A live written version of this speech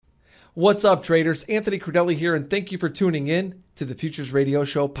What's up, traders? Anthony Crudelli here, and thank you for tuning in to the Futures Radio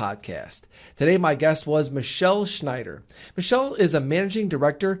Show podcast. Today, my guest was Michele Schneider. Michele is a managing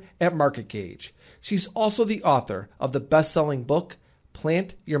director at Market Gauge. She's also the author of the best-selling book,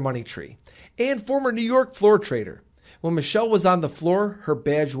 Plant Your Money Tree, and former New York floor trader. When Michele was on the floor, her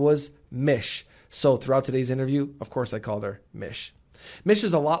badge was Mish. So throughout today's interview, of course, I called her Mish. Mish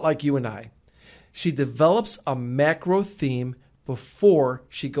is a lot like you and I. She develops a macro theme before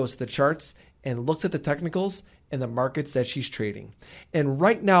she goes to the charts and looks at the technicals and the markets that she's trading. And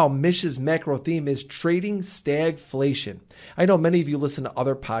right now, Mish's macro theme is trading stagflation. I know many of you listen to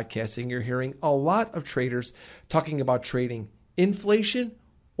other podcasts and you're hearing a lot of traders talking about trading inflation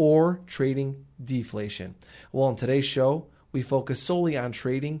or trading deflation. Well, in today's show, we focus solely on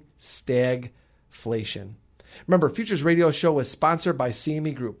trading stagflation. Remember, Futures Radio Show is sponsored by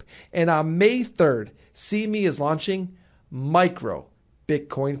CME Group. And on May 3rd, CME is launching Micro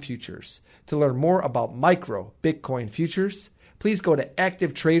Bitcoin Futures. To learn more about Micro Bitcoin Futures, please go to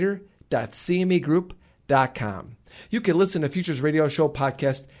activetrader.cmegroup.com. You can listen to Futures Radio Show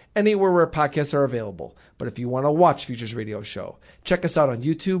podcast anywhere where podcasts are available. But if you want to watch Futures Radio Show, check us out on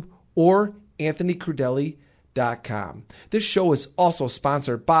YouTube or anthonycrudelli.com. This show is also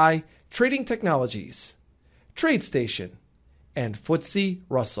sponsored by Trading Technologies, TradeStation, and FTSE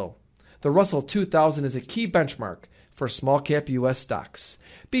Russell. The Russell 2000 is a key benchmark for small cap U.S. stocks.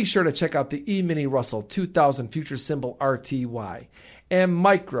 Be sure to check out the E-mini Russell 2000 future symbol RTY and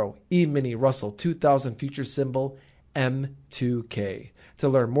Micro E-mini Russell 2000 future symbol M2K. To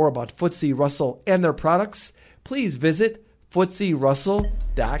learn more about FTSE Russell and their products, please visit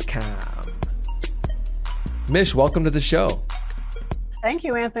FTSERussell.com. Mish, welcome to the show. Thank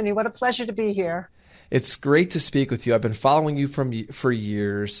you, Anthony. What a pleasure to be here. It's great to speak with you. I've been following you for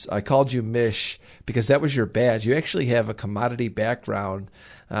years. I called you Mish because that was your badge. You actually have a commodity background.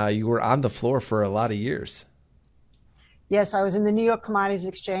 You were on the floor for a lot of years. Yes, I was in the New York Commodities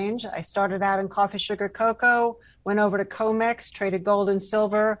Exchange. I started out in coffee, sugar, cocoa, went over to COMEX, traded gold and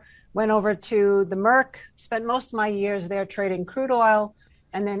silver, went over to the Merc, spent most of my years there trading crude oil,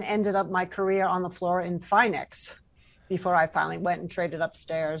 and then ended up my career on the floor in Finex before I finally went and traded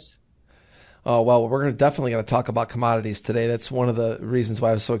upstairs. Oh, well, we're definitely going to talk about commodities today. That's one of the reasons why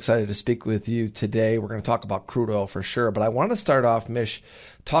I was so excited to speak with you today. We're going to talk about crude oil for sure. But I want to start off, Mish,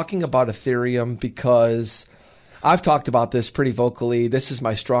 talking about Ethereum because I've talked about this pretty vocally. This is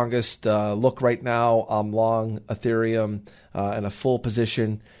my strongest look right now. I'm long Ethereum in a full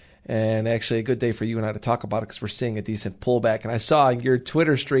position. And actually a good day for you and I to talk about it because we're seeing a decent pullback. And I saw in your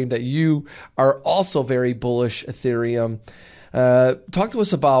Twitter stream that you are also very bullish Ethereum. Talk to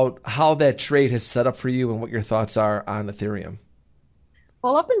us about how that trade has set up for you and what your thoughts are on Ethereum.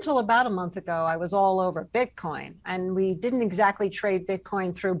 Well, up until about a month ago, I was all over Bitcoin, and we didn't exactly trade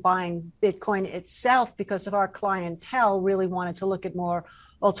Bitcoin through buying Bitcoin itself because of our clientele really wanted to look at more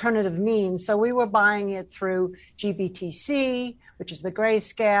alternative means. So we were buying it through GBTC, which is the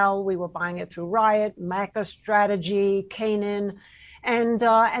grayscale. We were buying it through Riot, MicroStrategy, Canaan. And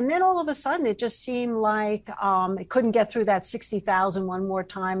then all of a sudden, it just seemed like it couldn't get through that 60,000 one more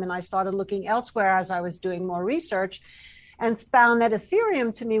time. And I started looking elsewhere as I was doing more research and found that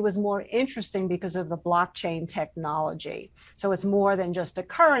Ethereum to me was more interesting because of the blockchain technology. So it's more than just a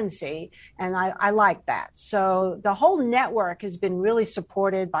currency. And I like that. So the whole network has been really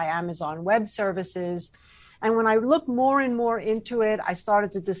supported by Amazon Web Services. And when I looked more and more into it, I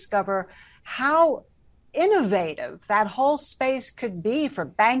started to discover how innovative that whole space could be for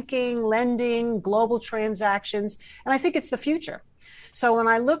banking, lending, global transactions. And I think it's the future. So when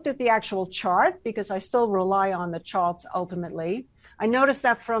I looked at the actual chart, because I still rely on the charts ultimately, I noticed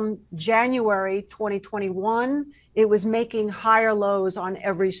that from January 2021, it was making higher lows on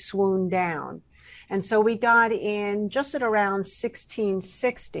every swoon down. And so we got in just at around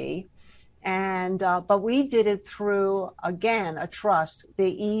 1660. And but we did it through, again, a trust,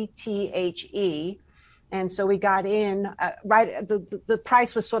 the ETHE. And so we got in, the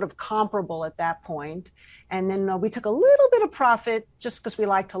price was sort of comparable at that point. And then we took a little bit of profit just because we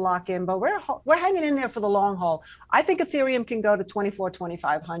like to lock in, but we're hanging in there for the long haul. I think Ethereum can go to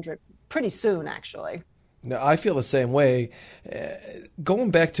 2,500 pretty soon, actually. No, I feel the same way.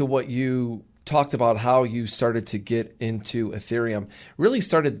 Going back to what you talked about, how you started to get into Ethereum, really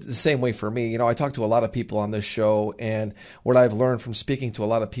started the same way for me. You know, I talk to a lot of people on this show, and what I've learned from speaking to a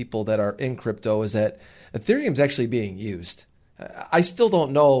lot of people that are in crypto is that Ethereum is actually being used. I still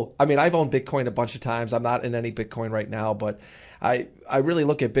don't know. I mean, I've owned Bitcoin a bunch of times. I'm not in any Bitcoin right now, but I really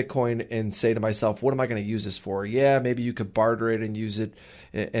look at Bitcoin and say to myself, what am I going to use this for? Yeah, maybe you could barter it and use it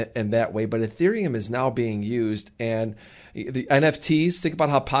in that way. But Ethereum is now being used, and the NFTs, think about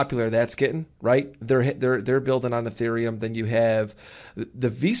how popular that's getting, right? They're building on Ethereum. Then you have the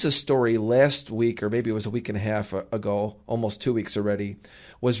Visa story last week, or maybe it was a week and a half ago, almost 2 weeks already,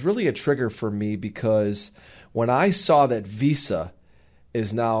 was really a trigger for me, because when I saw that Visa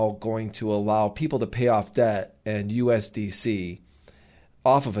is now going to allow people to pay off debt and USDC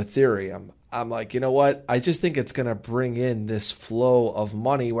off of Ethereum, I'm like, you know what? I just think it's going to bring in this flow of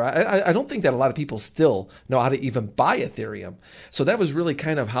money where I don't think that a lot of people still know how to even buy Ethereum. So that was really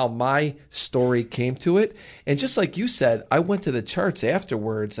kind of how my story came to it. And just like you said, I went to the charts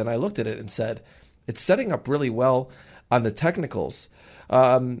afterwards and I looked at it and said, it's setting up really well on the technicals.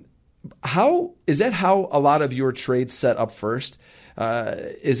 How is that how a lot of your trades set up first?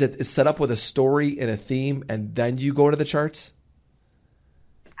 Is it set up with a story and a theme, and then you go to the charts?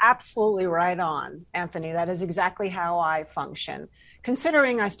 Absolutely right on, Anthony. That is exactly how I function.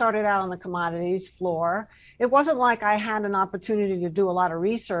 Considering I started out on the commodities floor, it wasn't like I had an opportunity to do a lot of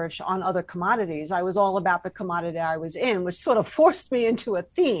research on other commodities. I was all about the commodity I was in, which sort of forced me into a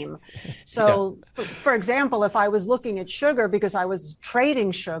theme. So, for example, if I was looking at sugar because I was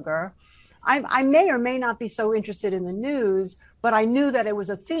trading sugar, I may or may not be so interested in the news, but I knew that it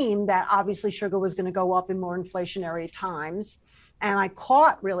was a theme that obviously sugar was going to go up in more inflationary times. And I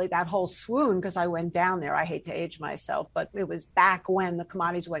caught really that whole swoon because I went down there. I hate to age myself, but it was back when the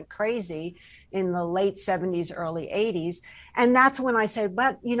commodities went crazy in the late 70s, early 80s. And that's when I said,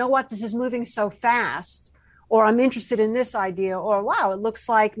 but you know what? This is moving so fast, or I'm interested in this idea, or wow, it looks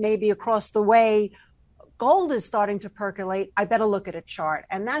like maybe across the way, gold is starting to percolate. I better look at a chart.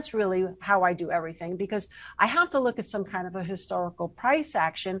 And that's really how I do everything, because I have to look at some kind of a historical price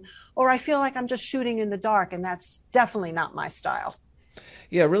action, or I feel like I'm just shooting in the dark. And that's definitely not my style.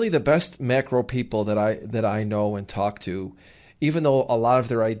 Yeah, really the best macro people that I know and talk to, even though a lot of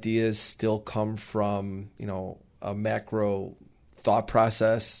their ideas still come from, a macro thought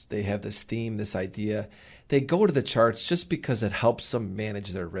process, they have this theme, this idea, they go to the charts just because it helps them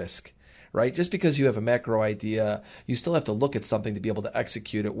manage their risk. Right? Just because you have a macro idea, you still have to look at something to be able to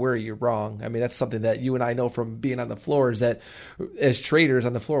execute it. Where are you wrong? I mean, that's something that you and I know from being on the floor, is that as traders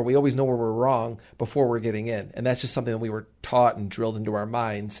on the floor, we always know where we're wrong before we're getting in. And that's just something that we were taught and drilled into our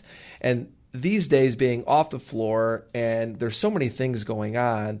minds. And these days, being off the floor, and there's so many things going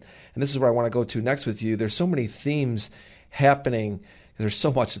on, and this is where I want to go to next with you. There's so many themes happening. There's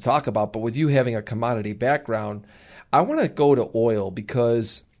so much to talk about. But with you having a commodity background, I want to go to oil,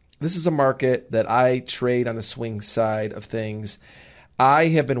 because this is a market that I trade on the swing side of things. I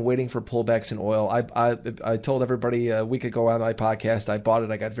have been waiting for pullbacks in oil. I told everybody a week ago on my podcast, I bought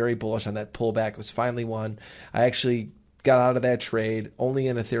it. I got very bullish on that pullback. It was finally one. I actually got out of that trade, only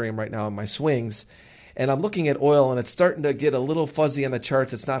in Ethereum right now in my swings. And I'm looking at oil, and it's starting to get a little fuzzy on the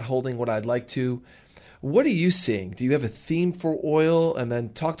charts. It's not holding what I'd like to. What are you seeing? Do you have a theme for oil? And then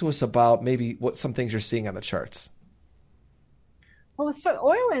talk to us about maybe what some things you're seeing on the charts. Well,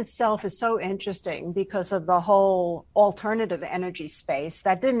 oil itself is so interesting because of the whole alternative energy space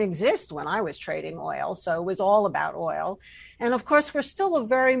that didn't exist when I was trading oil. So it was all about oil. And of course, we're still a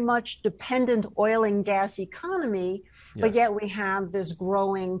very much dependent oil and gas economy, but yet we have this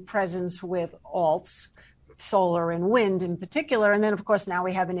growing presence with alts, solar and wind in particular. And then, of course, now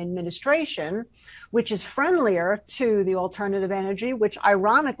we have an administration which is friendlier to the alternative energy, which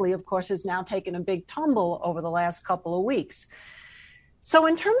ironically, of course, has now taken a big tumble over the last couple of weeks. So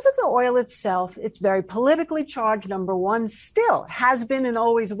in terms of the oil itself, it's very politically charged, number one, still has been and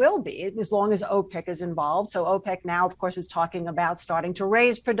always will be, as long as OPEC is involved. So OPEC now, of course, is talking about starting to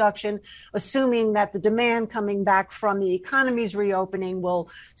raise production, assuming that the demand coming back from the economy's reopening will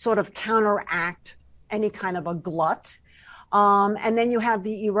sort of counteract any kind of a glut. And then you have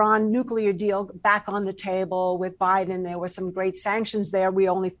the Iran nuclear deal back on the table with Biden. There were some great sanctions there. We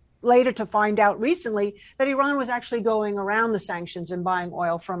only later to find out recently that Iran was actually going around the sanctions and buying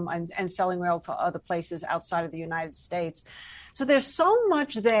oil from and selling oil to other places outside of the United States. So there's so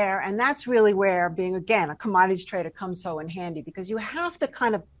much there. And that's really where being, again, a commodities trader comes so in handy, because you have to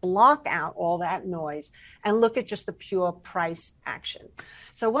kind of block out all that noise and look at just the pure price action.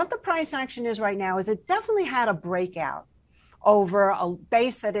 So what the price action is right now is it definitely had a breakout over a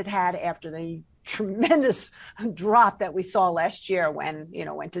base that it had after the tremendous drop that we saw last year when,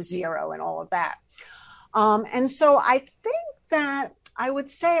 went to zero and all of that. And so I think that I would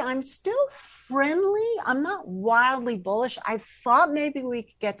say I'm still friendly. I'm not wildly bullish. I thought maybe we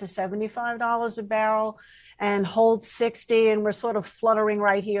could get to $75 a barrel. and hold 60, and we're sort of fluttering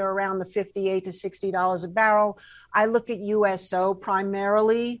right here around the $58 to $60 a barrel. I look at USO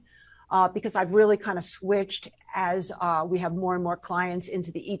primarily because I've really kind of switched as we have more and more clients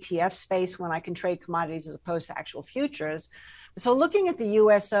into the ETF space when I can trade commodities as opposed to actual futures. So looking at the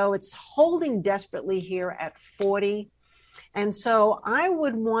USO, it's holding desperately here at 40. And so I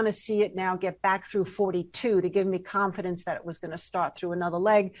would want to see it now get back through 42 to give me confidence that it was going to start through another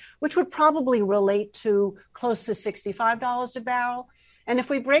leg, which would probably relate to close to $65 a barrel. And if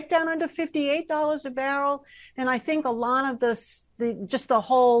we break down under $58 a barrel, then I think a lot of this, just the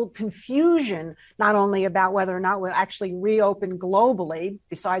whole confusion, not only about whether or not we'll actually reopen globally,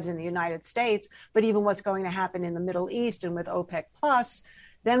 besides in the United States, but even what's going to happen in the Middle East and with OPEC Plus,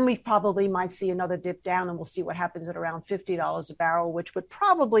 then we probably might see another dip down, and we'll see what happens at around $50 a barrel, which would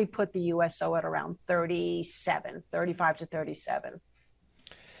probably put the USO at around 35 to 37.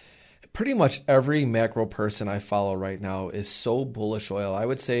 Pretty much every macro person I follow right now is so bullish oil. I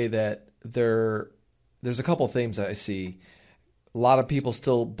would say that there's a couple of things that I see. A lot of people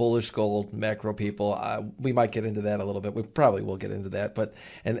still bullish gold, macro people. We might get into that a little bit. We probably will get into that. But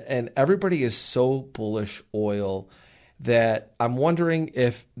and everybody is so bullish oil that I'm wondering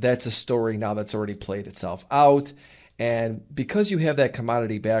if that's a story now that's already played itself out. And because you have that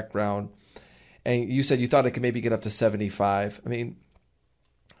commodity background, and you said you thought it could maybe get up to 75. I mean,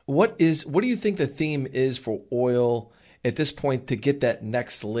 what do you think the theme is for oil at this point to get that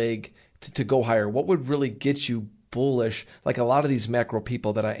next leg to go higher? What would really get you bullish, like a lot of these macro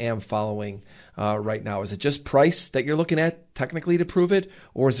people that I am following right now? Is it just price that you're looking at technically to prove it,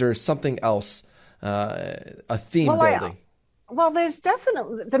 or is there something else, a theme building? Well, there's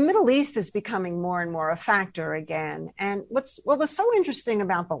definitely, the Middle East is becoming more and more a factor again. And what was so interesting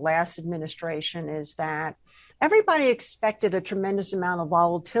about the last administration is that everybody expected a tremendous amount of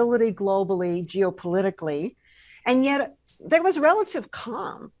volatility globally, geopolitically, and yet there was relative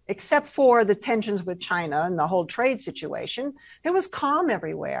calm, except for the tensions with China and the whole trade situation. There was calm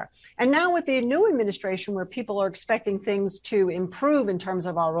everywhere. And now with the new administration, where people are expecting things to improve in terms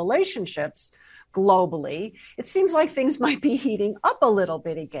of our relationships globally, it seems like things might be heating up a little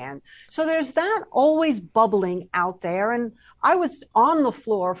bit again. So there's that always bubbling out there. And I was on the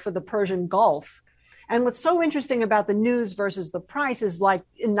floor for the Persian Gulf. And what's so interesting about the news versus the price is, like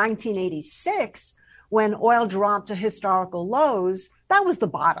in 1986, when oil dropped to historical lows, that was the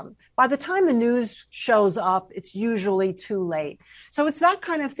bottom. By the time the news shows up, it's usually too late. So it's that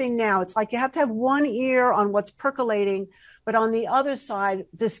kind of thing now. It's like you have to have one ear on what's percolating, but on the other side,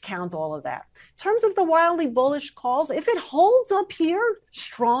 discount all of that. In terms of the wildly bullish calls, if it holds up here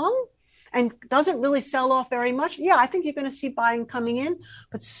strong and doesn't really sell off very much, yeah, I think you're going to see buying coming in.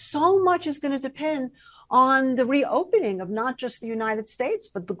 But so much is going to depend on the reopening of not just the United States,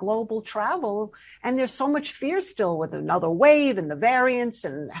 but the global travel. And there's so much fear still with another wave and the variants,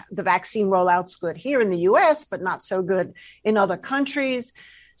 and the vaccine rollout's good here in the US, but not so good in other countries.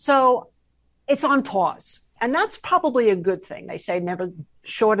 So it's on pause. And that's probably a good thing. They say never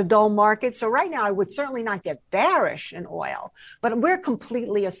short a dull market. So right now, I would certainly not get bearish in oil, but we're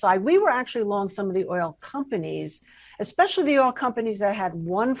completely aside. We were actually long some of the oil companies, especially the oil companies that had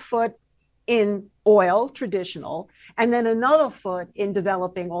one foot in oil, traditional, and then another foot in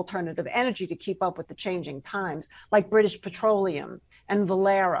developing alternative energy to keep up with the changing times, like British Petroleum and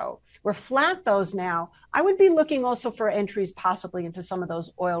Valero. We're flat those now. I would be looking also for entries possibly into some of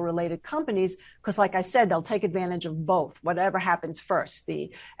those oil-related companies, because like I said, they'll take advantage of both, whatever happens first,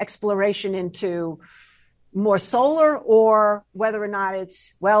 the exploration into more solar, or whether or not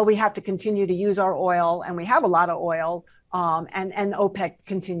it's, well, we have to continue to use our oil, and we have a lot of oil, and OPEC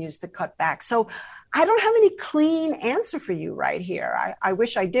continues to cut back. So I don't have any clean answer for you right here. I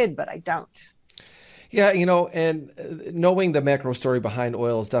wish I did, but I don't. Yeah, and knowing the macro story behind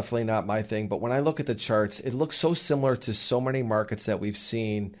oil is definitely not my thing. But when I look at the charts, it looks so similar to so many markets that we've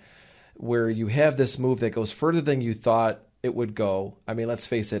seen, where you have this move that goes further than you thought it would go. I mean, let's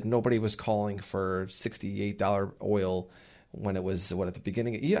face it, nobody was calling for $68 oil when it was, at the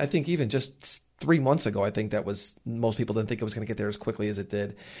beginning? Yeah, I think even just 3 months ago, I think that was, most people didn't think it was going to get there as quickly as it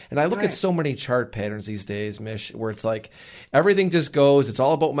did. And I look at so many chart patterns these days, Mish, where it's like everything just goes, it's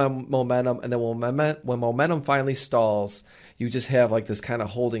all about momentum. And then when momentum finally stalls, you just have like this kind of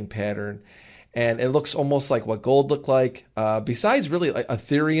holding pattern. And it looks almost like what gold looked like, besides really like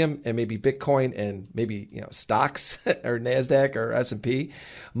Ethereum and maybe Bitcoin and maybe, stocks or NASDAQ or S&P.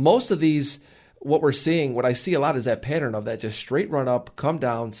 Most of these, what I see a lot is that pattern of that just straight run up, come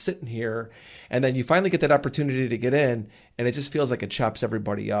down, sitting here, and then you finally get that opportunity to get in, and it just feels like it chops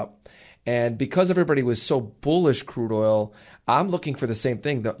everybody up. And because everybody was so bullish crude oil, I'm looking for the same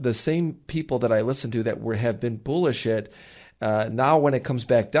thing. The same people that I listen to that have been bullish it, now when it comes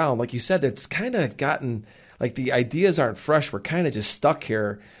back down, like you said, it's kind of gotten, like the ideas aren't fresh. We're kind of just stuck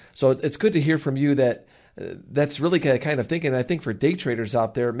here. So it's good to hear from you that that's really kind of thinking. And I think for day traders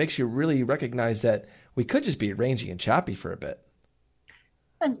out there, it makes you really recognize that we could just be rangy and choppy for a bit.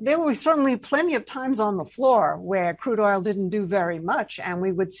 And there were certainly plenty of times on the floor where crude oil didn't do very much, and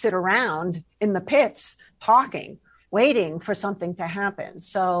we would sit around in the pits talking, waiting for something to happen.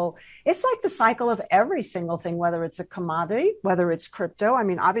 So it's like the cycle of every single thing, whether it's a commodity, whether it's crypto. I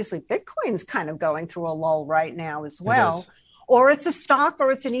mean, obviously, Bitcoin's kind of going through a lull right now as well. Or it's a stock,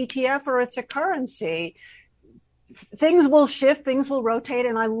 or it's an ETF, or it's a currency. Things will shift, things will rotate.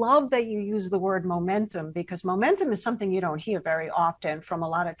 And I love that you use the word momentum, because momentum is something you don't hear very often from a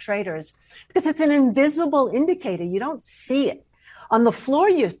lot of traders, because it's an invisible indicator. You don't see it. On the floor,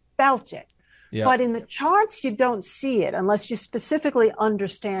 you felt it. Yeah. But in the charts, you don't see it unless you specifically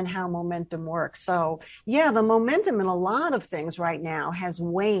understand how momentum works. So yeah, the momentum in a lot of things right now has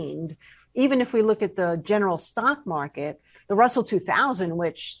waned. Even if we look at the general stock market, the Russell 2000,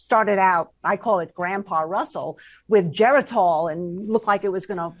 which started out, I call it Grandpa Russell, with Geritol and looked like it was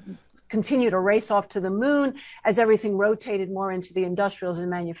going to continue to race off to the moon as everything rotated more into the industrials and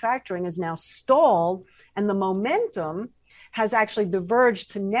manufacturing, is now stalled. And the momentum has actually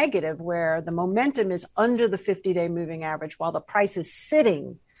diverged to negative, where the momentum is under the 50-day moving average while the price is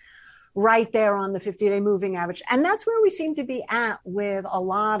sitting right there on the 50-day moving average. And that's where we seem to be at with a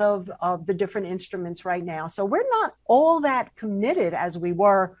lot of the different instruments right now. So we're not all that committed as we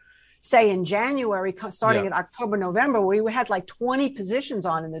were, say, in January, starting in October, November, where we had like 20 positions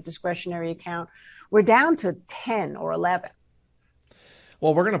on in the discretionary account. We're down to 10 or 11.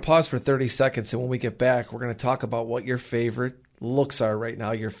 Well, we're going to pause for 30 seconds. And when we get back, we're going to talk about what your favorite looks are right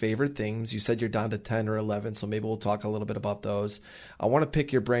now, your favorite themes. You said you're down to 10 or 11, so maybe we'll talk a little bit about those. I want to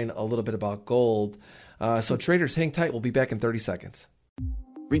pick your brain a little bit about gold. So traders, hang tight. We'll be back in 30 seconds.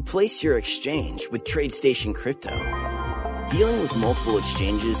 Replace your exchange with TradeStation Crypto. Dealing with multiple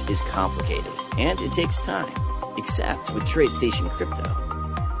exchanges is complicated, and it takes time, except with TradeStation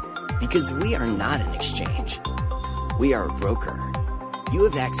Crypto. Because we are not an exchange. We are a broker. You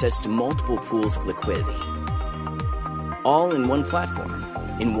have access to multiple pools of liquidity, all in one platform,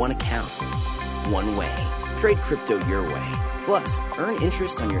 in one account, one way. Trade crypto your way. Plus, earn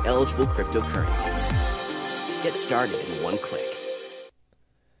interest on your eligible cryptocurrencies. Get started in one click.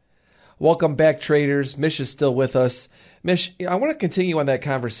 Welcome back, traders. Mish is still with us. Mish, I want to continue on that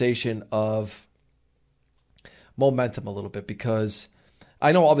conversation of momentum a little bit, because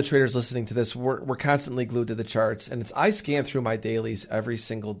I know all the traders listening to this, we're constantly glued to the charts. And I scan through my dailies every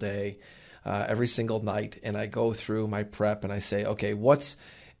single day, every single night, and I go through my prep and I say, okay, what's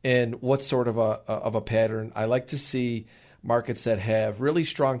sort of a pattern? I like to see markets that have really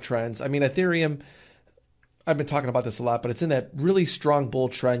strong trends. I mean, Ethereum, I've been talking about this a lot, but it's in that really strong bull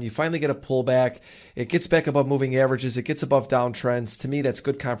trend. You finally get a pullback. It gets back above moving averages. It gets above downtrends. To me, that's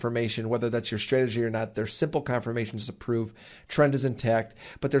good confirmation, whether that's your strategy or not. They're simple confirmations to prove trend is intact.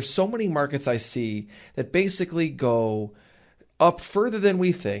 But there's so many markets I see that basically go up further than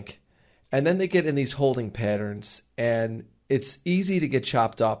we think, and then they get in these holding patterns, and it's easy to get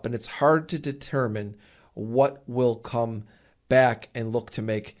chopped up, and it's hard to determine what will come back and look to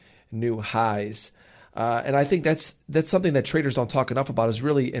make new highs. And I think that's something that traders don't talk enough about, is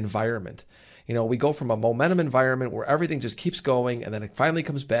really environment. You know, we go from a momentum environment where everything just keeps going, and then it finally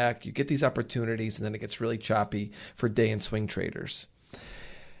comes back. You get these opportunities, and then it gets really choppy for day and swing traders.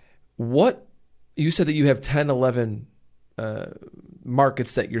 What you said that you have 10, 11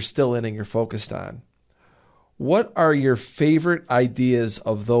 markets that you're still in and you're focused on. What are your favorite ideas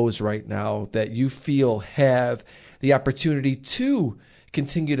of those right now that you feel have the opportunity to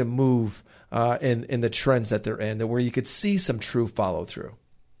continue to move in the trends that they're in, and where you could see some true follow through?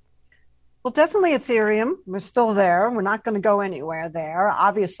 Well, definitely Ethereum. We're still there. We're not going to go anywhere there.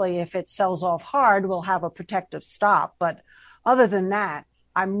 Obviously, if it sells off hard, we'll have a protective stop. But other than that,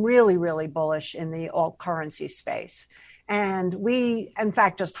 I'm really, really bullish in the alt currency space. And we, in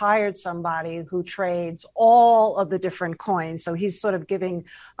fact, just hired somebody who trades all of the different coins. So he's sort of giving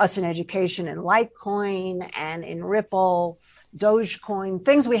us an education in Litecoin and in Ripple, Dogecoin,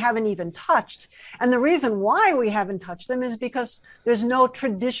 things we haven't even touched. And the reason why we haven't touched them is because there's no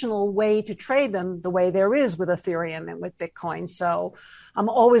traditional way to trade them the way there is with Ethereum and with Bitcoin. So I'm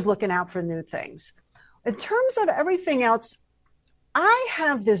always looking out for new things. In terms of everything else, I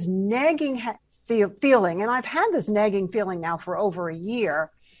have this nagging feeling, and I've had this nagging feeling now for over a year,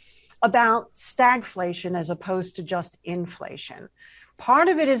 about stagflation as opposed to just inflation. Part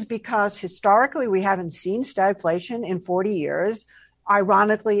of it is because historically we haven't seen stagflation in 40 years.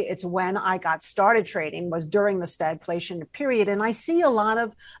 Ironically, it's when I got started trading was during the stagflation period. And I see a lot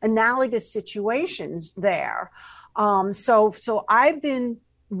of analogous situations there. So I've been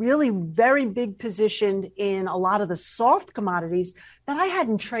really very big positioned in a lot of the soft commodities that I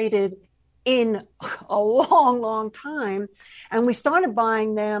hadn't traded in a long, long time. And we started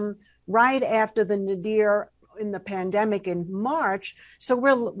buying them right after the nadir in the pandemic in March. So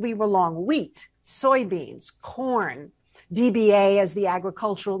we were long wheat, soybeans, corn, DBA as the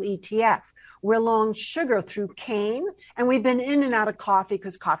agricultural ETF. We're long sugar through cane, and we've been in and out of coffee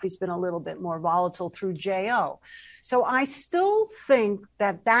because coffee's been a little bit more volatile through JO. So I still think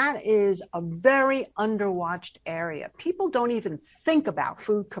that that is a very underwatched area. People don't even think about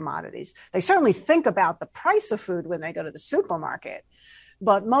food commodities. They certainly think about the price of food when they go to the supermarket.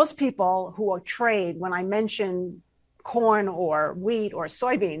 But most people who trade, when I mention corn or wheat or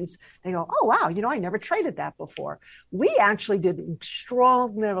soybeans, they go, oh, wow, I never traded that before. We actually did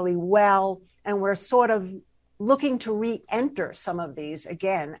extraordinarily well, and we're sort of looking to re-enter some of these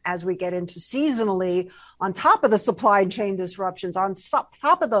again as we get into seasonally, on top of the supply chain disruptions, on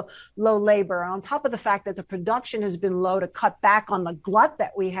top of the low labor, on top of the fact that the production has been low to cut back on the glut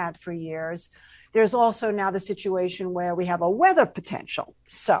that we had for years. There's also now the situation where we have a weather potential.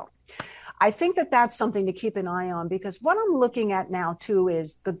 So I think that that's something to keep an eye on, because what I'm looking at now too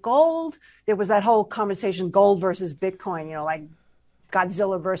is the gold. There was that whole conversation, gold versus Bitcoin, like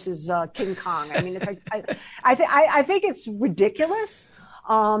Godzilla versus King Kong. I mean, I think it's ridiculous.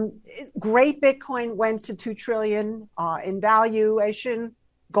 Great Bitcoin went to 2 trillion in valuation.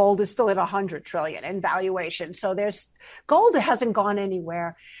 Gold is still at 100 trillion in valuation. So gold hasn't gone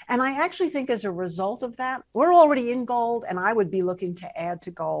anywhere. And I actually think as a result of that, we're already in gold, and I would be looking to add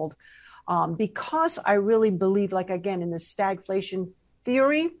to gold because I really believe, like, again, in the stagflation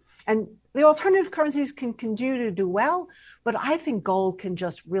theory, and the alternative currencies can continue to do well, but I think gold can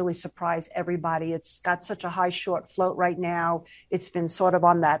just really surprise everybody. It's got such a high short float right now. It's been sort of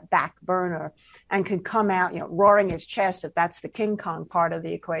on that back burner and can come out, roaring its chest, if that's the King Kong part of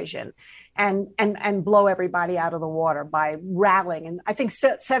the equation, and blow everybody out of the water by rallying. And I think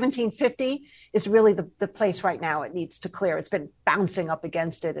 1750 is really the place right now it needs to clear. It's been bouncing up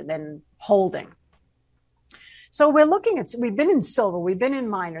against it and then holding. So we've been in silver, we've been in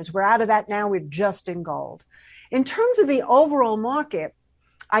miners, we're out of that now, we're just in gold. In terms of the overall market,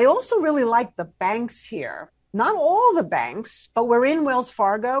 I also really like the banks here. Not all the banks, but we're in Wells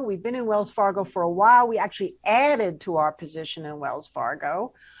Fargo. We've been in Wells Fargo for a while. We actually added to our position in Wells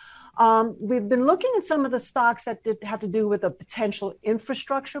Fargo. We've been looking at some of the stocks that have to do with a potential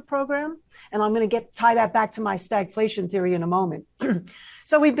infrastructure program. And I'm going to tie that back to my stagflation theory in a moment.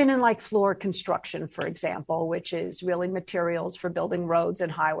 So we've been in like floor construction, for example, which is really materials for building roads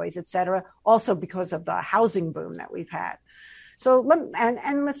and highways, et cetera. Also because of the housing boom that we've had. So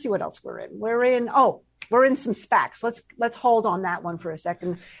let's see what else we're in. We're in some SPACs. Let's hold on that one for a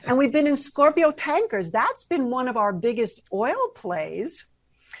second. And we've been in Scorpio tankers. That's been one of our biggest oil plays.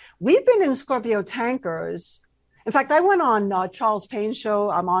 We've been in Scorpio tankers. In fact, I went on Charles Payne's show.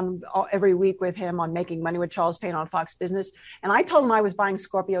 I'm on every week with him on Making Money with Charles Payne on Fox Business. And I told him I was buying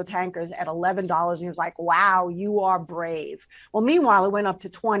Scorpio tankers at $11. And he was like, wow, you are brave. Well, meanwhile, it went up to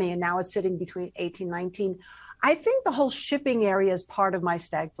 20 and now it's sitting between 18, 19. I think the whole shipping area is part of my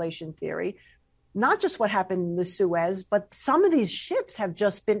stagflation theory. Not just what happened in the Suez, but some of these ships have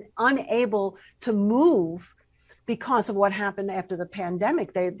just been unable to move because of what happened after the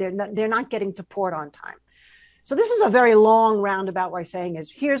pandemic. They're not getting to port on time. So this is a very long roundabout way of saying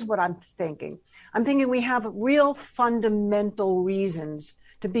is, here's what I'm thinking. I'm thinking we have real fundamental reasons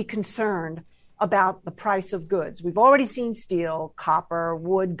to be concerned about the price of goods. We've already seen steel, copper,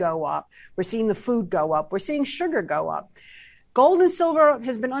 wood go up. We're seeing the food go up. We're seeing sugar go up. Gold and silver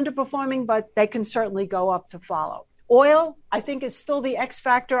has been underperforming, but they can certainly go up to follow. Oil, I think, is still the X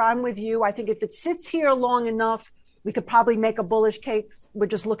factor. I'm with you. I think if it sits here long enough, we could probably make a bullish case. We're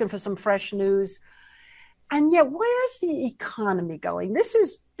just looking for some fresh news. And yet, where's the economy going? This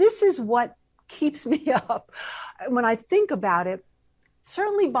is what keeps me up. When I think about it,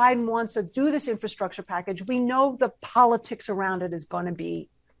 certainly Biden wants to do this infrastructure package. We know the politics around it is going to be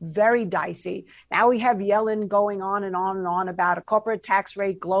very dicey. Now we have Yellen going on and on and on about a corporate tax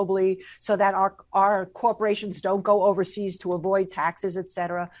rate globally so that our corporations don't go overseas to avoid taxes, et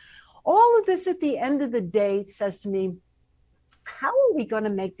cetera. All of this at the end of the day says to me, how are we going to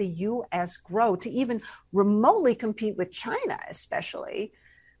make the U.S. grow to even remotely compete with China, especially?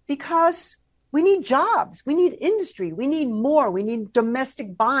 Because we need jobs, we need industry, we need more, we need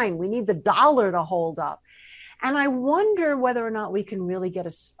domestic buying, we need the dollar to hold up. And I wonder whether or not we can really get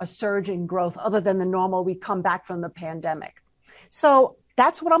a surge in growth other than the normal we come back from the pandemic. So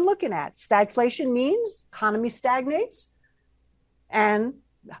that's what I'm looking at. Stagflation means economy stagnates and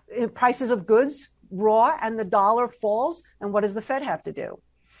prices of goods raw and the dollar falls. And what does the Fed have to do?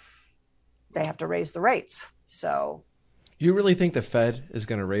 They have to raise the rates. So you really think the Fed is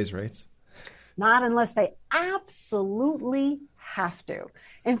going to raise rates? Not unless they absolutely have to.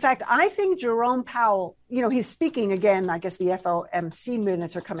 In fact, I think Jerome Powell, he's speaking again, I guess the FOMC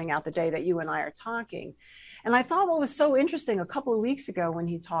minutes are coming out the day that you and I are talking. And I thought what was so interesting a couple of weeks ago when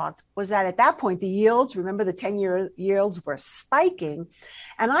he talked was that at that point, the yields, remember the 10-year yields were spiking.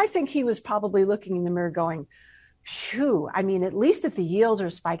 And I think he was probably looking in the mirror going, phew, I mean, at least if the yields are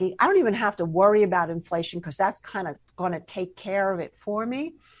spiking, I don't even have to worry about inflation because that's kind of going to take care of it for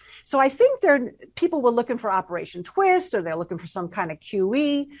me. So I think people were looking for Operation Twist, or they're looking for some kind of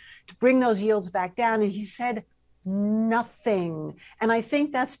QE to bring those yields back down. And he said nothing. And I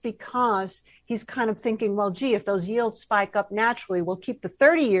think that's because he's kind of thinking, well, gee, if those yields spike up naturally, we'll keep the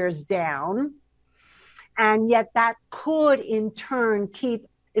 30 years down. And yet that could in turn keep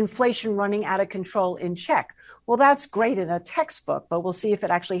inflation running out of control in check. Well, that's great in a textbook, but we'll see if it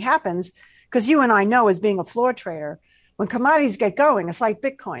actually happens. Because you and I know, as being a floor trader, when commodities get going, it's like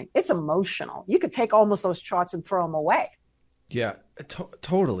Bitcoin. It's emotional. You could take almost those charts and throw them away. Yeah,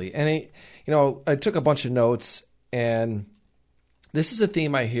 totally. And I took a bunch of notes, and this is a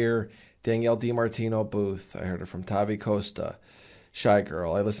theme I hear. Danielle DiMartino Booth, I heard it from Tavi Costa, Shy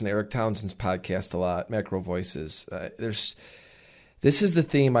Girl. I listen to Eric Townsend's podcast a lot, Macro Voices. This is the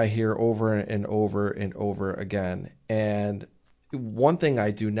theme I hear over and over and over again. And one thing I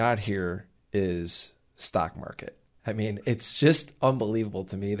do not hear is stock market. I mean, it's just unbelievable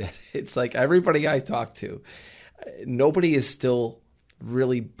to me that it's like everybody I talk to, nobody is still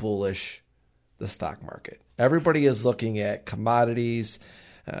really bullish the stock market. Everybody is looking at commodities,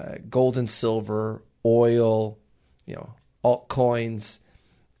 gold and silver, oil, altcoins,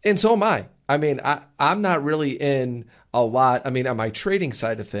 and so am I. I mean, I'm not really in a lot. I mean, on my trading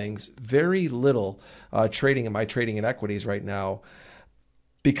side of things, very little trading in my trading in equities right now,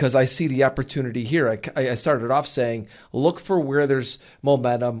 because I see the opportunity here. I started off saying, look for where there's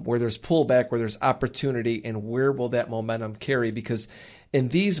momentum, where there's pullback, where there's opportunity, and where will that momentum carry? Because in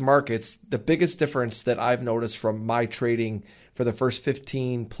these markets, the biggest difference that I've noticed from my trading for the first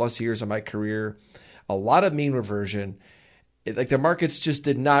 15 plus years of my career, a lot of mean reversion. Like the markets just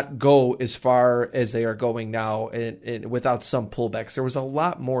did not go as far as they are going now, and without some pullbacks. There was a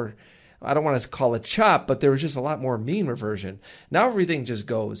lot more, I don't want to call it chop, but there was just a lot more mean reversion. Now everything just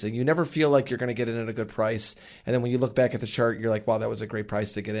goes, and you never feel like you're going to get in at a good price. And then when you look back at the chart, you're like, wow, that was a great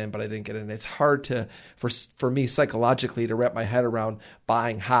price to get in, but I didn't get in. It's hard for me psychologically to wrap my head around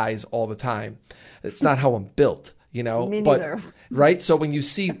buying highs all the time. It's not how I'm built, Me neither. Right? So when you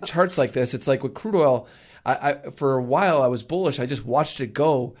see charts like this, it's like with crude oil, I for a while I was bullish. I just watched it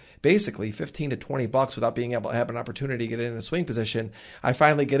go basically $15 to $20 without being able to have an opportunity to get in a swing position. I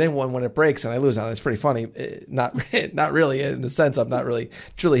finally get in one when it breaks and I lose on it. It's pretty funny. Not really in a sense. I'm not really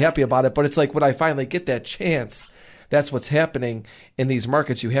truly happy about it, but it's like when I finally get that chance, that's what's happening in these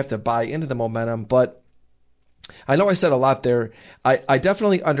markets. You have to buy into the momentum, but I know I said a lot there. I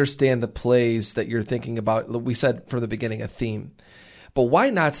definitely understand the plays that you're thinking about. We said from the beginning a theme, but why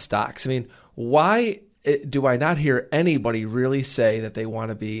not stocks? I mean, why do I not hear anybody really say that they want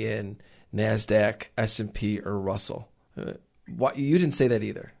to be in NASDAQ, S&P, or Russell? You didn't say that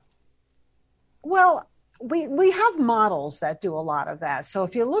either. Well, we have models that do a lot of that. So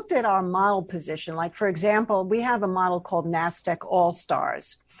if you looked at our model position, like for example, we have a model called NASDAQ All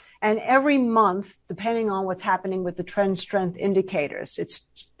Stars. And every month, depending on what's happening with the trend strength indicators, it's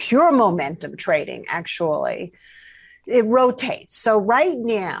pure momentum trading, actually. It rotates. So right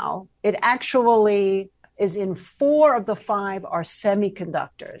now, it actually is in 4 of the 5 are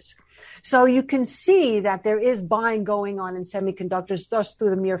semiconductors. So you can see that there is buying going on in semiconductors just through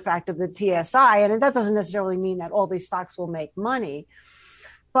the mere fact of the TSI. And that doesn't necessarily mean that all these stocks will make money.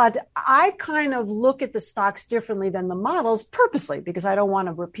 But I kind of look at the stocks differently than the models purposely because I don't want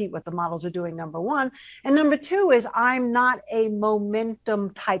to repeat what the models are doing, number one. And number two is I'm not a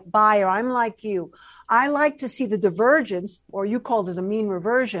momentum type buyer. I'm like you. I like to see the divergence, or you called it a mean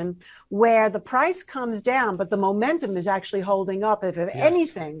reversion, where the price comes down, but the momentum is actually holding up. If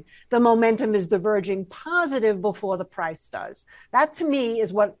anything, the momentum is diverging positive before the price does. That to me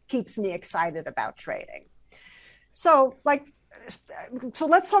is what keeps me excited about trading. So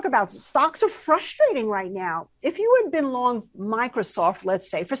let's talk about stocks are frustrating right now. If you had been long Microsoft, let's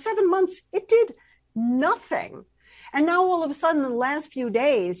say, for 7 months, it did nothing. And now all of a sudden, in the last few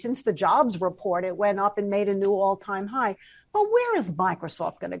days, since the jobs report, it went up and made a new all-time high. But where is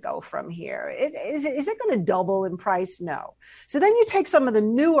Microsoft going to go from here? Is it going to double in price? No. So then you take some of the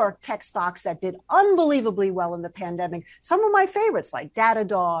newer tech stocks that did unbelievably well in the pandemic, some of my favorites like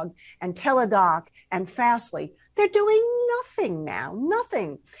Datadog and Teladoc and Fastly. They're doing nothing now,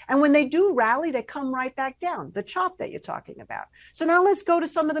 nothing. And when they do rally, they come right back down, the chop that you're talking about. So now let's go to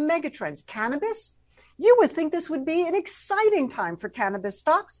some of the mega trends. Cannabis, you would think this would be an exciting time for cannabis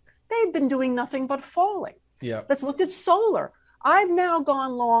stocks. They've been doing nothing but falling. Yeah. Let's look at solar. I've now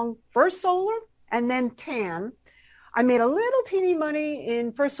gone long first solar and then TAN. I made a little teeny money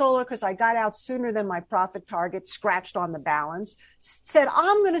in first solar because I got out sooner than my profit target, scratched on the balance, said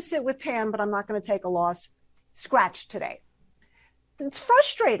I'm going to sit with TAN, but I'm not going to take a loss, scratched today. It's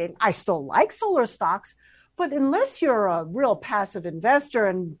frustrating. I still like solar stocks, but unless you're a real passive investor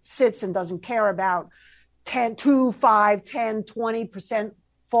and sits and doesn't care about 10, 2, 5, 10, 20%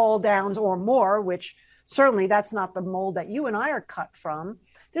 fall downs or more, which certainly that's not the mold that you and I are cut from.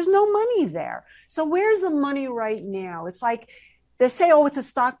 There's no money there. So where's the money right now? It's like they say, oh, it's a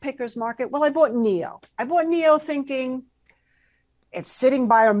stock picker's market. Well, I bought NEO. I bought NEO thinking it's sitting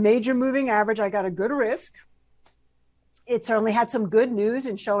by a major moving average. I got a good risk. It certainly had some good news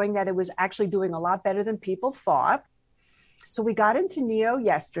in showing that it was actually doing a lot better than people thought. So we got into NEO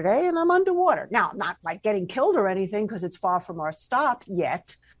yesterday and I'm underwater. Now, not like getting killed or anything because it's far from our stop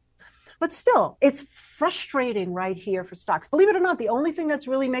yet. But still, it's frustrating right here for stocks. Believe it or not, the only thing that's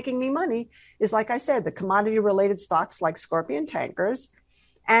really making me money is, like I said, the commodity-related stocks like Scorpion Tankers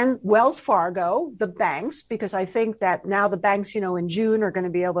and Wells Fargo, the banks, because I think that now the banks, in June are going to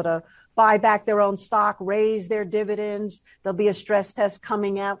be able to buy back their own stock, raise their dividends. There'll be a stress test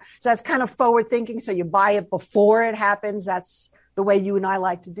coming out. So that's kind of forward thinking. So you buy it before it happens. That's the way you and I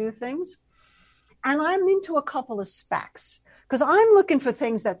like to do things. And I'm into a couple of SPACs, because I'm looking for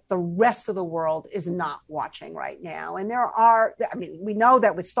things that the rest of the world is not watching right now. And we know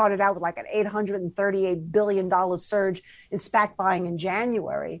that we started out with like an $838 billion surge in SPAC buying in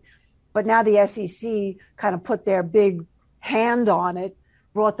January. But now the SEC kind of put their big hand on it,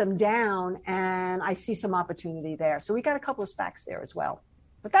 brought them down, and I see some opportunity there. So we got a couple of SPACs there as well.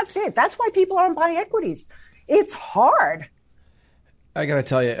 But that's it. That's why people aren't buying equities. It's hard. I got to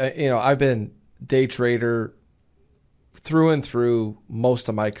tell you, I've been day trader through and through most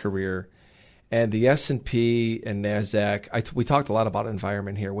of my career, and the S&P and NASDAQ, we talked a lot about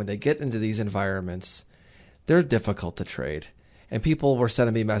environment here. When they get into these environments, they're difficult to trade. And people were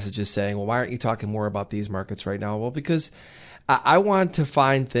sending me messages saying, well, why aren't you talking more about these markets right now? Well, because I want to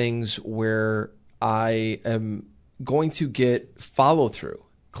find things where I am going to get follow through,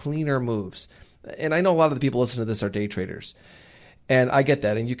 cleaner moves. And I know a lot of the people listening to this are day traders. And I get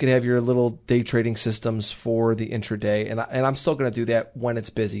that. And you can have your little day trading systems for the intraday. And I'm still going to do that when it's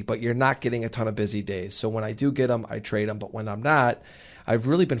busy, but you're not getting a ton of busy days. So when I do get them, I trade them. But when I'm not, I've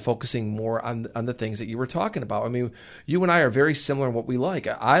really been focusing more on the things that you were talking about. I mean, you and I are very similar in what we like.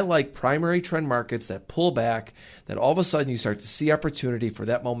 I like primary trend markets that pull back, that all of a sudden you start to see opportunity for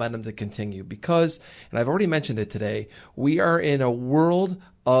that momentum to continue. Because, and I've already mentioned it today, we are in a world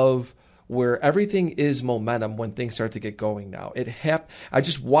of where everything is momentum when things start to get going now. I'm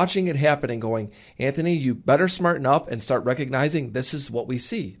just watching it happen and going, Anthony, you better smarten up and start recognizing this is what we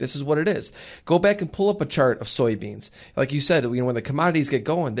see. This is what it is. Go back and pull up a chart of soybeans. Like you said, when the commodities get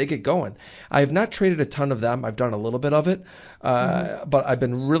going, they get going. I have not traded a ton of them. I've done a little bit of it, but I've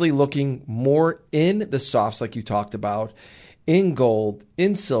been really looking more in the softs like you talked about, in gold,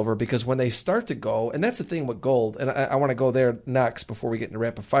 in silver, because when they start to go, and that's the thing with gold, and I want to go there next before we get into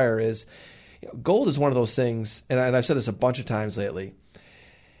rapid fire, is gold is one of those things, and I've said this a bunch of times lately,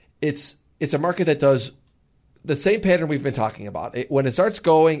 it's a market that does the same pattern we've been talking about. When it starts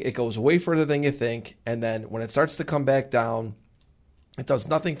going, it goes way further than you think, and then when it starts to come back down, it does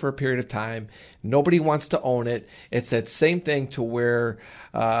nothing for a period of time. Nobody wants to own it. It's that same thing to where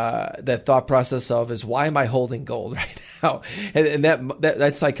that thought process of is, why am I holding gold right now? And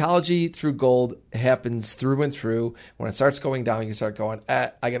that psychology through gold happens through and through. When it starts going down, you start going,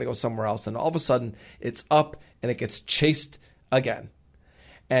 I got to go somewhere else. And all of a sudden, it's up and it gets chased again.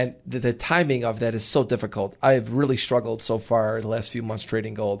 And the timing of that is so difficult. I've really struggled so far in the last few months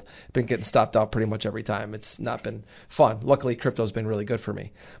trading gold. Been getting stopped out pretty much every time. It's not been fun. Luckily, crypto's been really good for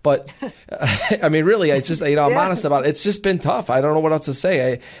me. But I mean, really, it's just, I'm honest about it. It's just been tough. I don't know what else to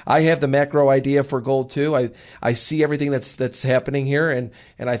say. I have the macro idea for gold too. I see everything that's happening here, and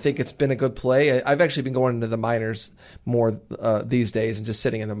I think it's been a good play. I've actually been going into the miners more these days and just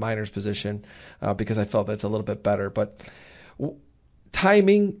sitting in the miners position because I felt that's a little bit better. But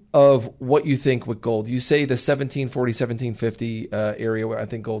timing of what you think with gold. You say the 1740, 1750 area where I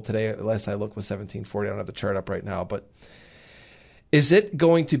think gold today, last I looked, was 1740. I don't have the chart up right now, but is it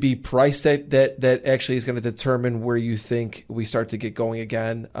going to be price that actually is going to determine where you think we start to get going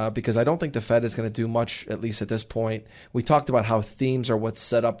again? Because I don't think the Fed is going to do much, at least at this point. We talked about how themes are what's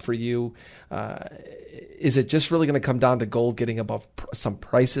set up for you. Is it just really going to come down to gold getting above some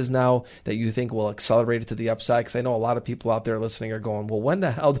prices now that you think will accelerate it to the upside? Because I know a lot of people out there listening are going, well, when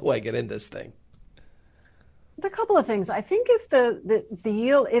the hell do I get in this thing? A couple of things. I think if the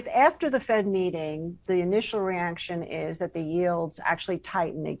yield, if after the Fed meeting, the initial reaction is that the yields actually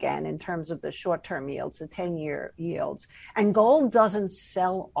tighten again in terms of the short-term yields, the 10-year yields, and gold doesn't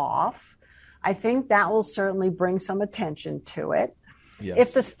sell off, I think that will certainly bring some attention to it. Yes.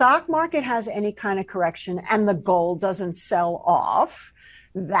 If the stock market has any kind of correction and the gold doesn't sell off,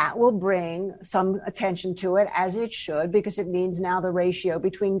 that will bring some attention to it, as it should, because it means now the ratio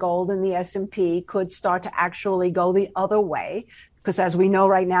between gold and the S&P could start to actually go the other way, because as we know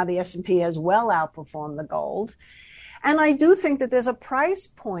right now, the S&P has well outperformed the gold. And I do think that there's a price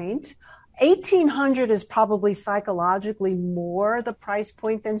point. 1800 is probably psychologically more the price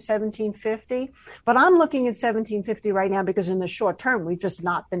point than 1750, but I'm looking at 1750 right now because in the short term, we've just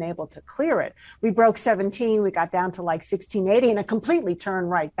not been able to clear it. We broke 17, we got down to like 1680 and it completely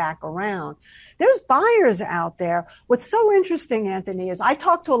turned right back around. There's buyers out there. What's so interesting, Anthony, is I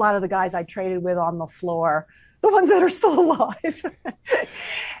talked to a lot of the guys I traded with on the floor, the ones that are still alive.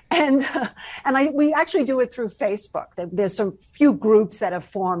 And we actually do it through Facebook. There's some few groups that have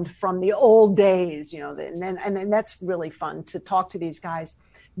formed from the old days, and that's really fun to talk to these guys.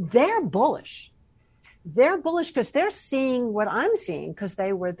 They're bullish. They're bullish because they're seeing what I'm seeing because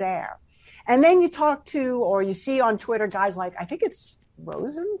they were there. And then you talk to, or you see on Twitter, guys like, I think it's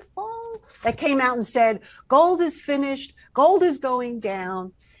Rosenthal, that came out and said, gold is finished, gold is going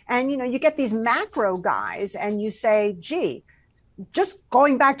down. And, you get these macro guys and you say, gee, just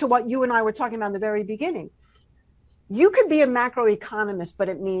going back to what you and I were talking about in the very beginning, you could be a macroeconomist, but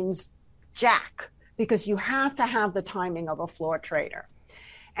it means jack, because you have to have the timing of a floor trader.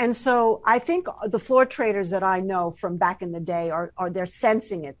 And so I think the floor traders that I know from back in the day are they're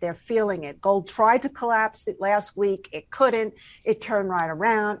sensing it, they're feeling it. Gold tried to collapse it last week. It couldn't. It turned right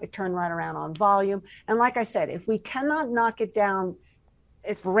around. It turned right around on volume. And like I said, if we cannot knock it down,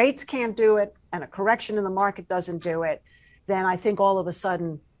 if rates can't do it and a correction in the market doesn't do it, then I think all of a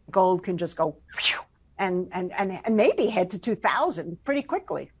sudden gold can just go and maybe head to 2000 pretty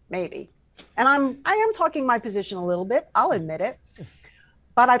quickly, maybe. And I am talking my position a little bit, I'll admit it,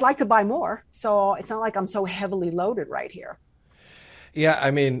 but I'd like to buy more. So it's not like I'm so heavily loaded right here. Yeah,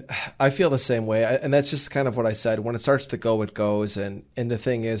 I mean, I feel the same way. And that's just kind of what I said. When it starts to go, it goes. And the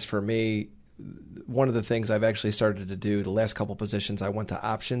thing is, for me, one of the things I've actually started to do, the last couple positions, I went to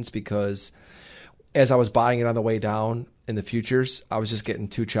options because as I was buying it on the way down in the futures, I was just getting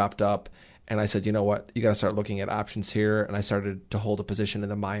too chopped up. And I said, you know what, you got to start looking at options here. And I started to hold a position in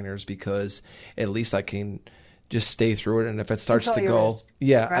the minors because at least I can just stay through it. And if it starts to go,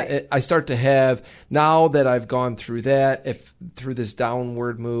 right. I start to have, now that I've gone through that, if through this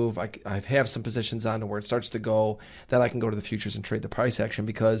downward move, I have some positions on to where it starts to go, then I can go to the futures and trade the price action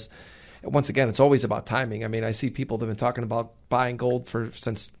because once again, it's always about timing. I mean, I see people that have been talking about buying gold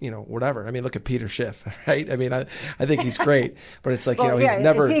since, whatever. I mean, look at Peter Schiff, right? I mean, I think he's great, but it's like, he's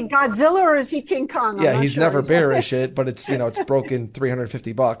never. Is he Godzilla or is he King Kong? He's never bearish it, but it's, it's broken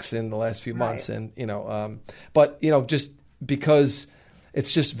 $350 in the last few months. Right. And, but, just because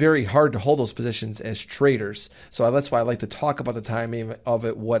it's just very hard to hold those positions as traders. So that's why I like to talk about the timing of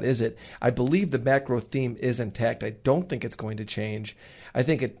it. What is it? I believe the macro theme is intact. I don't think it's going to change. I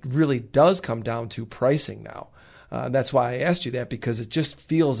think it really does come down to pricing now. That's why I asked you that, because it just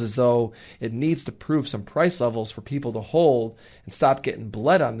feels as though it needs to prove some price levels for people to hold and stop getting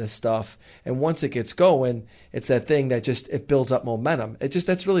bled on this stuff. And once it gets going, it's that thing that it builds up momentum.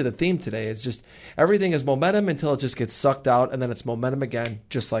 That's really the theme today. It's just everything is momentum until it just gets sucked out, and then it's momentum again,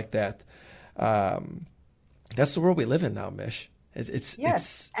 just like that. That's the world we live in now, Mish.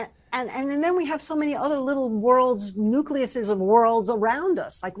 Yes. And then we have so many other little worlds, nucleuses of worlds around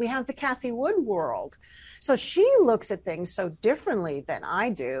us. Like we have the Cathie Wood world. So she looks at things so differently than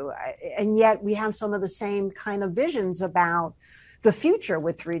I do. And yet we have some of the same kind of visions about the future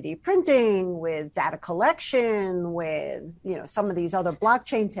with 3D printing, with data collection, with, some of these other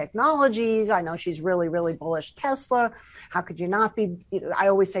blockchain technologies. I know she's really, really bullish Tesla. How could you not be? I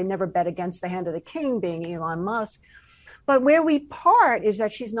always say never bet against the hand of the king, being Elon Musk. But where we part is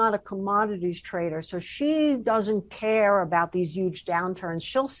that she's not a commodities trader. So she doesn't care about these huge downturns.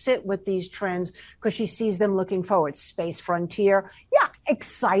 She'll sit with these trends because she sees them looking forward. Space frontier. Yeah,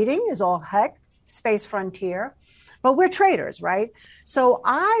 exciting as all heck, space frontier, but we're traders, right? So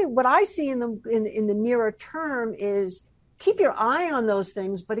what I see in the nearer term is keep your eye on those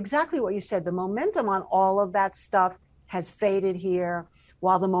things, but exactly what you said, the momentum on all of that stuff has faded here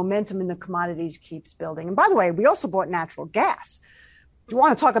while the momentum in the commodities keeps building. And by the way, we also bought natural gas. If you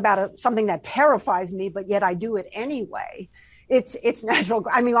want to talk about something that terrifies me, but yet I do it anyway, it's natural.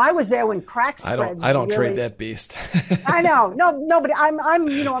 I mean, I was there when crack spreads. I don't trade that beast. I know. No, but I'm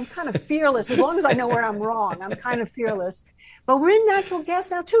kind of fearless. As long as I know where I'm wrong, I'm kind of fearless. But we're in natural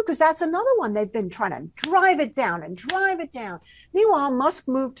gas now too, because that's another one. They've been trying to drive it down and drive it down. Meanwhile, Musk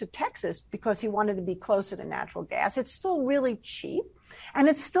moved to Texas because he wanted to be closer to natural gas. It's still really cheap, and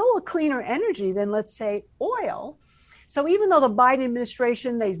it's still a cleaner energy than, let's say, oil. So even though the Biden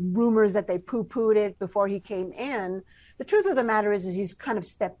administration, they rumors that they poo-pooed it before he came in, the truth of the matter is he's kind of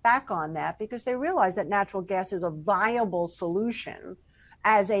stepped back on that because they realize that natural gas is a viable solution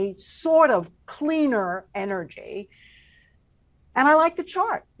as a sort of cleaner energy. And I like the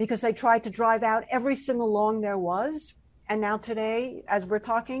chart because they tried to drive out every single long there was. And now today, as we're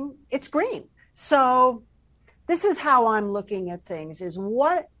talking, it's green. So this is how I'm looking at things, is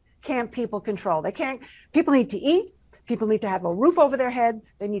what can't people control? People need to eat. People need to have a roof over their head.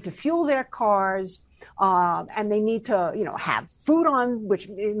 They need to fuel their cars. And they need to, have food on, which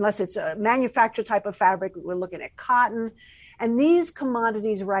unless it's a manufactured type of fabric, we're looking at cotton. And these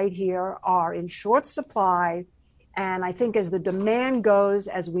commodities right here are in short supply. And I think as the demand goes,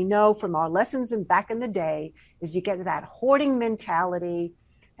 as we know from our lessons back in the day, is you get that hoarding mentality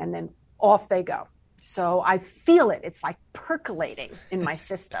and then off they go. So I feel it. It's like percolating in my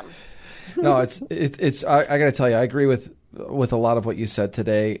system. No, it's I got to tell you, I agree with a lot of what you said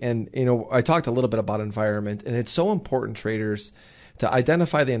today. And, I talked a little bit about environment, and it's so important, traders, to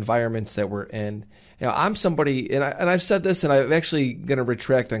identify the environments that we're in. I'm somebody, and I've said this, and I'm actually going to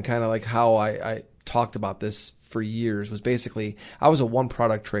retract on kind of like how I talked about this for years, was basically I was a one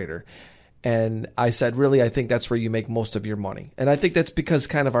product trader. And I said, really, I think that's where you make most of your money. And I think that's because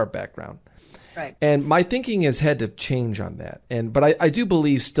kind of our background. Right. And my thinking has had to change on that. But I do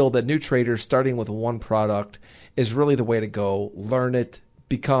believe still that new traders starting with one product is really the way to go. Learn it,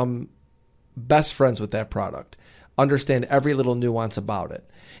 become best friends with that product, understand every little nuance about it.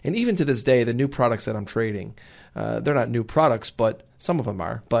 And even to this day, the new products that I'm trading, they're not new products, but some of them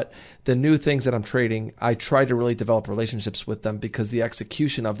are. But the new things that I'm trading, I try to really develop relationships with them because the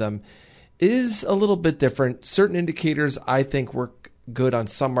execution of them is a little bit different. Certain indicators I think work good on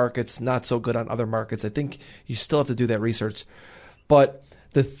some markets, not so good on other markets. I think you still have to do that research. But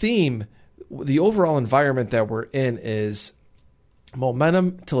the theme, the overall environment that we're in is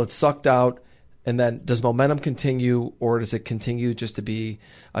momentum till it's sucked out. And then does momentum continue, or does it continue just to be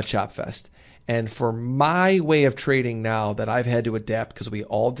a chop fest? And for my way of trading now that I've had to adapt, because we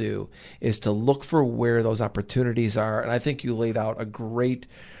all do, is to look for where those opportunities are. And I think you laid out a great,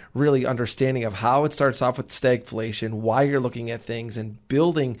 really understanding of how it starts off with stagflation, why you're looking at things, and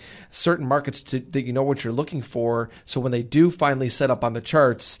building certain markets that you know what you're looking for. So when they do finally set up on the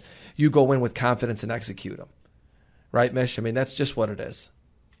charts, you go in with confidence and execute them. Right, Mish? I mean, that's just what it is.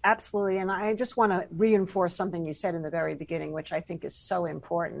 Absolutely. And I just want to reinforce something you said in the very beginning, which I think is so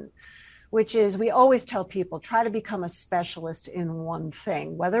important, which is we always tell people, try to become a specialist in one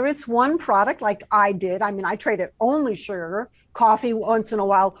thing, whether it's one product like I did. I mean, I traded only sugar, coffee once in a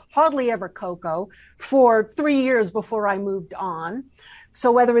while, hardly ever cocoa for 3 years before I moved on.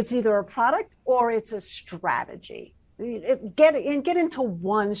 So whether it's either a product or it's a strategy, get into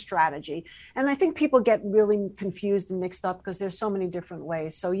one strategy. And I think people get really confused and mixed up because there's so many different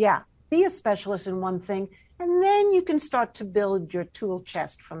ways. So yeah, be a specialist in one thing, and then you can start to build your tool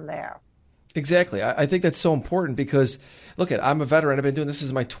chest from there. Exactly. I think that's so important because, look, I'm a veteran. I've been doing this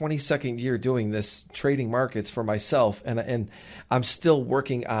is my 22nd year doing this, trading markets for myself, and I'm still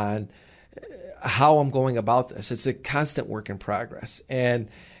working on how I'm going about this. It's a constant work in progress, and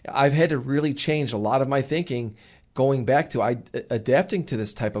I've had to really change a lot of my thinking going back to adapting to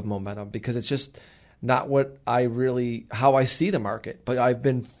this type of momentum because it's just not how I see the market. But I've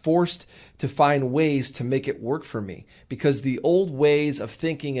been forced to find ways to make it work for me because the old ways of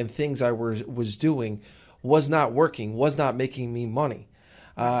thinking and things I was doing was not working, was not making me money.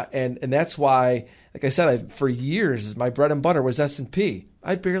 And that's why, like I said, for years, my bread and butter was S&P.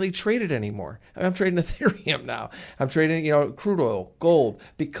 I barely traded anymore. I'm trading Ethereum now. I'm trading, crude oil, gold,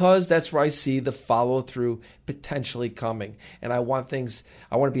 because that's where I see the follow through potentially coming. And I want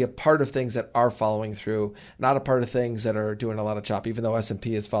to be a part of things that are following through, not a part of things that are doing a lot of chop. Even though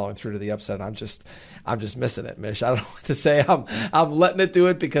S&P is following through to the upside, I'm just missing it, Mish. I don't know what to say. I'm letting it do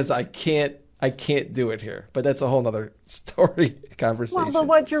it because I can't I can't do it here. But that's a whole nother story conversation. Well, but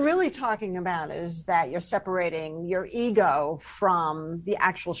what you're really talking about is that you're separating your ego from the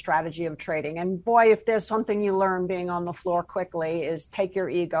actual strategy of trading. And boy, if there's something you learn being on the floor quickly is take your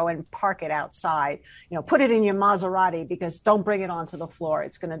ego and park it outside. Put it in your Maserati, because don't bring it onto the floor.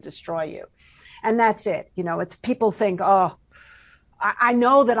 It's going to destroy you. And that's it. It's people think, oh, I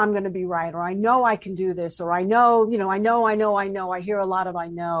know that I'm going to be right, or I know I can do this, or I know. I hear a lot of I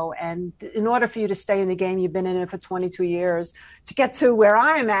know. And in order for you to stay in the game, you've been in it for 22 years. To get to where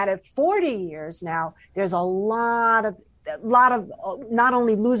I am at 40 years now, there's a lot of not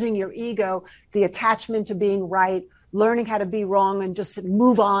only losing your ego, the attachment to being right, learning how to be wrong and just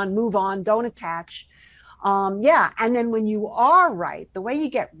move on, don't attach. And then when you are right, the way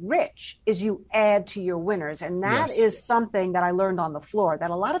you get rich is you add to your winners. And that is something that I learned on the floor that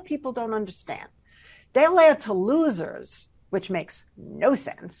a lot of people don't understand. They'll add to losers, which makes no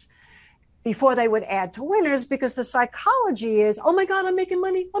sense, before they would add to winners, because the psychology is, oh my God, I'm making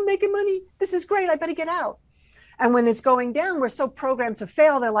money. This is great. I better get out. And when it's going down, we're so programmed to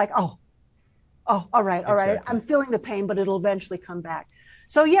fail. They're like, all right. Exactly. I'm feeling the pain, but it'll eventually come back.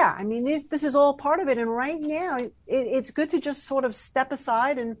 So, this is all part of it. And right now, it's good to just sort of step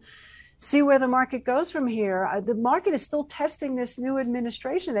aside and see where the market goes from here. The market is still testing this new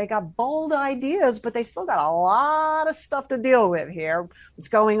administration. They got bold ideas, but they still got a lot of stuff to deal with here. What's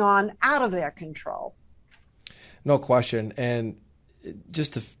going on out of their control. No question. And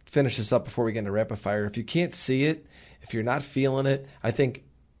just to finish this up before we get into rapid fire, if you can't see it, if you're not feeling it, I think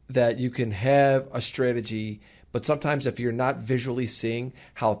that you can have a strategy. But sometimes if you're not visually seeing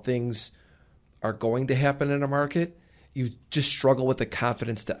how things are going to happen in a market, you just struggle with the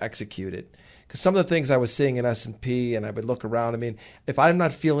confidence to execute it. Because some of the things I was seeing in S&P, and I would look around, if I'm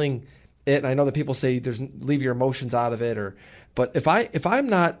not feeling it, and I know that people say leave your emotions out of it, but if I'm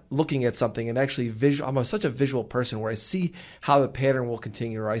not looking at something and actually I'm such a visual person where I see how the pattern will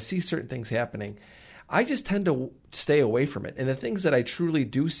continue, or I see certain things happening, I just tend to stay away from it. And the things that I truly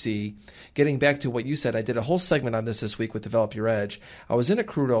do see, getting back to what you said, I did a whole segment on this week with Develop Your Edge. I was in a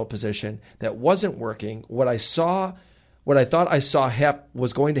crude oil position that wasn't working. What I thought I saw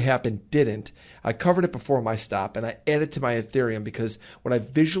was going to happen didn't. I covered it before my stop, and I added to my Ethereum because what I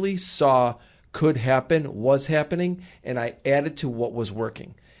visually saw could happen was happening, and I added to what was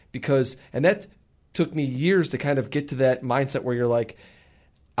working. And that took me years to kind of get to that mindset where you're like,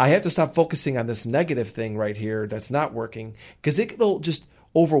 I have to stop focusing on this negative thing right here that's not working, because it'll just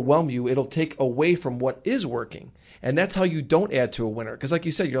overwhelm you. It'll take away from what is working. And that's how you don't add to a winner. Because like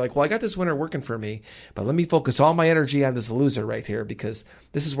you said, you're like, well, I got this winner working for me, but let me focus all my energy on this loser right here, because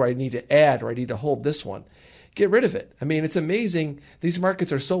this is where I need to add, or I need to hold this one. Get rid of it. It's amazing. These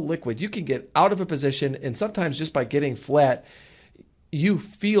markets are so liquid. You can get out of a position, and sometimes just by getting flat, you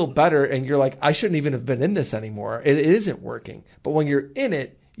feel better, and you're like, I shouldn't even have been in this anymore. It isn't working. But when you're in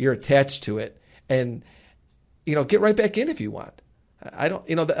it, you're attached to it, and get right back in if you want. I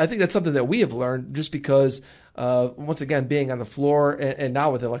think that's something that we have learned just because once again, being on the floor, and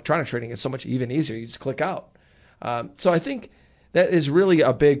now with electronic trading, it's so much even easier. You just click out. So I think that is really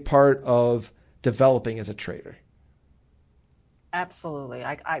a big part of developing as a trader. Absolutely.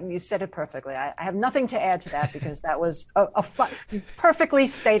 You said it perfectly. I have nothing to add to that, because that was a perfectly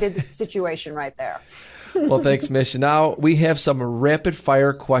stated situation right there. Well, thanks, Mich. Now we have some rapid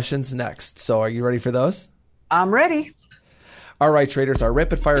fire questions next. So are you ready for those? I'm ready. All right, traders. Our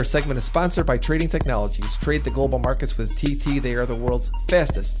rapid fire segment is sponsored by Trading Technologies. Trade the global markets with TT. They are the world's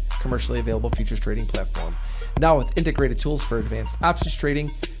fastest commercially available futures trading platform. Now with integrated tools for advanced options trading,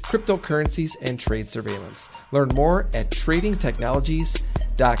 cryptocurrencies, and trade surveillance. Learn more at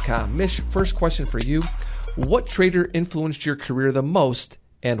tradingtechnologies.com. Mich, first question for you. What trader influenced your career the most,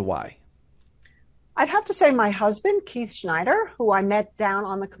 and why? I'd have to say my husband, Keith Schneider, who I met down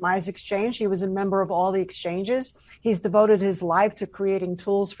on the Commodities Exchange. He was a member of all the exchanges. He's devoted his life to creating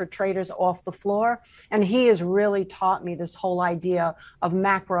tools for traders off the floor. And he has really taught me this whole idea of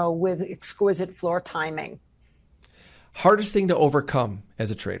macro with exquisite floor timing. Hardest thing to overcome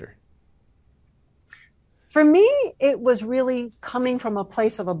as a trader? For me, it was really coming from a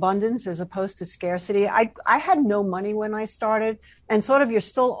place of abundance as opposed to scarcity. I had no money when I started, and sort of you're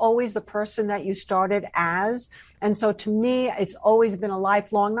still always the person that you started as. And so to me, it's always been a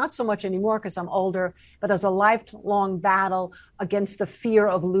lifelong, not so much anymore because I'm older, but as a lifelong battle against the fear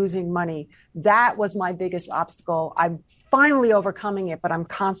of losing money. That was my biggest obstacle. I'm finally overcoming it, but I'm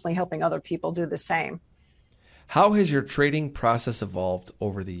constantly helping other people do the same. How has your trading process evolved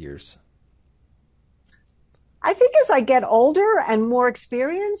over the years? I think as I get older and more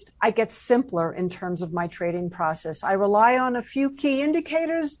experienced, I get simpler in terms of my trading process. I rely on a few key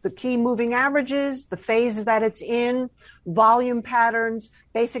indicators, the key moving averages, the phases that it's in, volume patterns,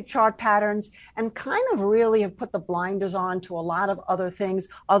 basic chart patterns, and kind of really have put the blinders on to a lot of other things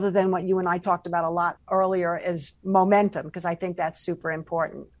other than what you and I talked about a lot earlier is momentum, because I think that's super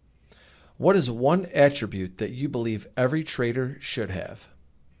important. What is one attribute that you believe every trader should have?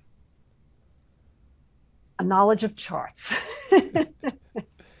 A knowledge of charts.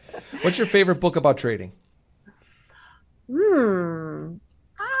 What's your favorite book about trading?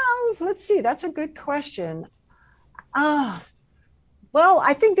 Let's see. That's a good question. Well,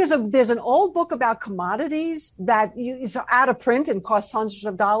 I think there's an old book about commodities that is out of print and costs hundreds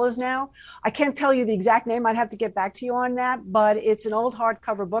of dollars now. I can't tell you the exact name. I'd have to get back to you on that, but it's an old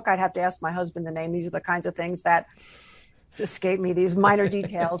hardcover book. I'd have to ask my husband the name. These are the kinds of things that escape me, these minor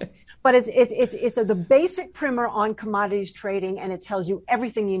details. But it's the basic primer on commodities trading, and it tells you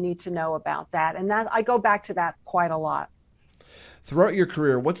everything you need to know about that. And that I go back to that quite a lot. Throughout your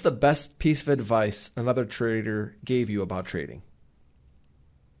career, what's the best piece of advice another trader gave you about trading?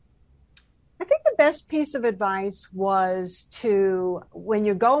 I think the best piece of advice was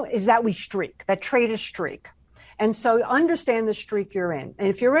that we streak, that traders streak. And so understand the streak you're in. And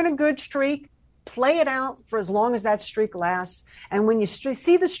if you're in a good streak, play it out for as long as that streak lasts. And when you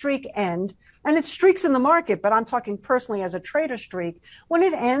see the streak end, and it streaks in the market, but I'm talking personally as a trader streak, when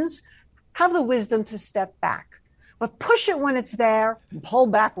it ends, have the wisdom to step back. But push it when it's there, pull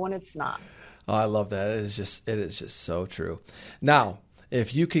back when it's not. Oh, I love that. It is just so true. Now,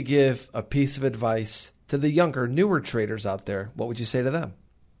 if you could give a piece of advice to the younger, newer traders out there, what would you say to them?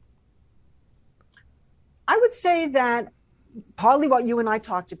 I would say that partly what you and I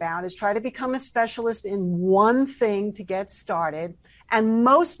talked about is try to become a specialist in one thing to get started. And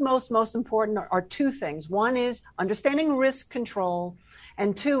most important are two things. One is understanding risk control,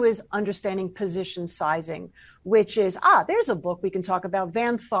 and two is understanding position sizing, which is, there's a book we can talk about,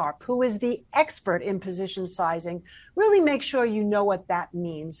 Van Tharp, who is the expert in position sizing. Really make sure you know what that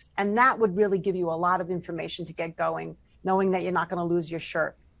means. And that would really give you a lot of information to get going, knowing that you're not going to lose your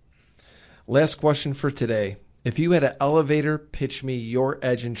shirt. Last question for today. If you had an elevator pitch me your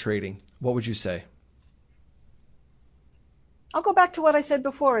edge in trading, what would you say? I'll go back to what I said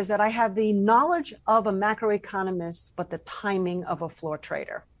before, is that I have the knowledge of a macroeconomist, but the timing of a floor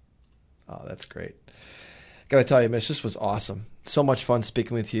trader. Oh, that's great. Got to tell you, Mish, this was awesome. So much fun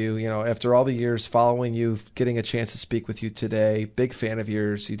speaking with you. You know, after all the years following you, getting a chance to speak with you today, big fan of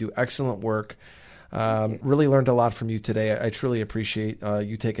yours. You do excellent work. Really learned a lot from you today. I truly appreciate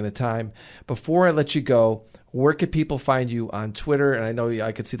you taking the time. Before I let you go, where can people find you on Twitter? And I know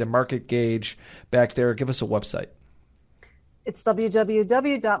I could see the market gauge back there. Give us a website. It's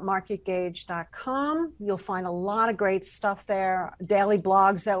www.marketgauge.com. You'll find a lot of great stuff there. Daily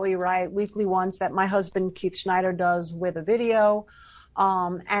blogs that we write, weekly ones that my husband, Keith Schneider, does with a video.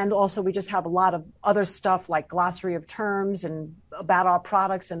 And also we just have a lot of other stuff like glossary of terms and about our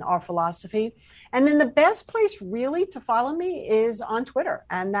products and our philosophy. And then the best place really to follow me is on Twitter,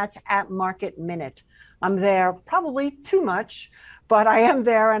 and that's @MarketMinute. I'm there probably too much, but I am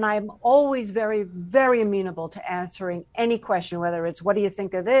there, and I'm always very, very amenable to answering any question, whether it's what do you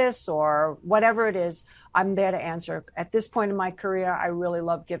think of this or whatever it is, I'm there to answer. At this point in my career, I really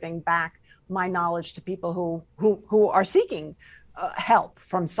love giving back my knowledge to people who are seeking help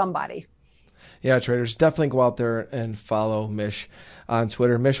from somebody. Yeah, traders, definitely go out there and follow Mish on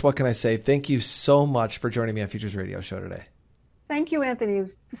Twitter. Mish, what can I say? Thank you so much for joining me on Futures Radio Show today. Thank you, Anthony.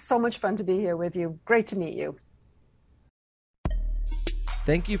 It's so much fun to be here with you. Great to meet you.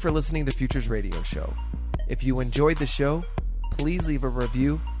 Thank you for listening to Futures Radio Show. If you enjoyed the show, please leave a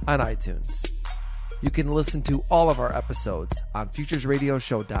review on iTunes. You can listen to all of our episodes on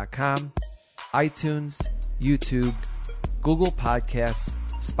futuresradioshow.com, iTunes, YouTube, Google Podcasts,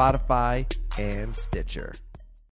 Spotify, and Stitcher.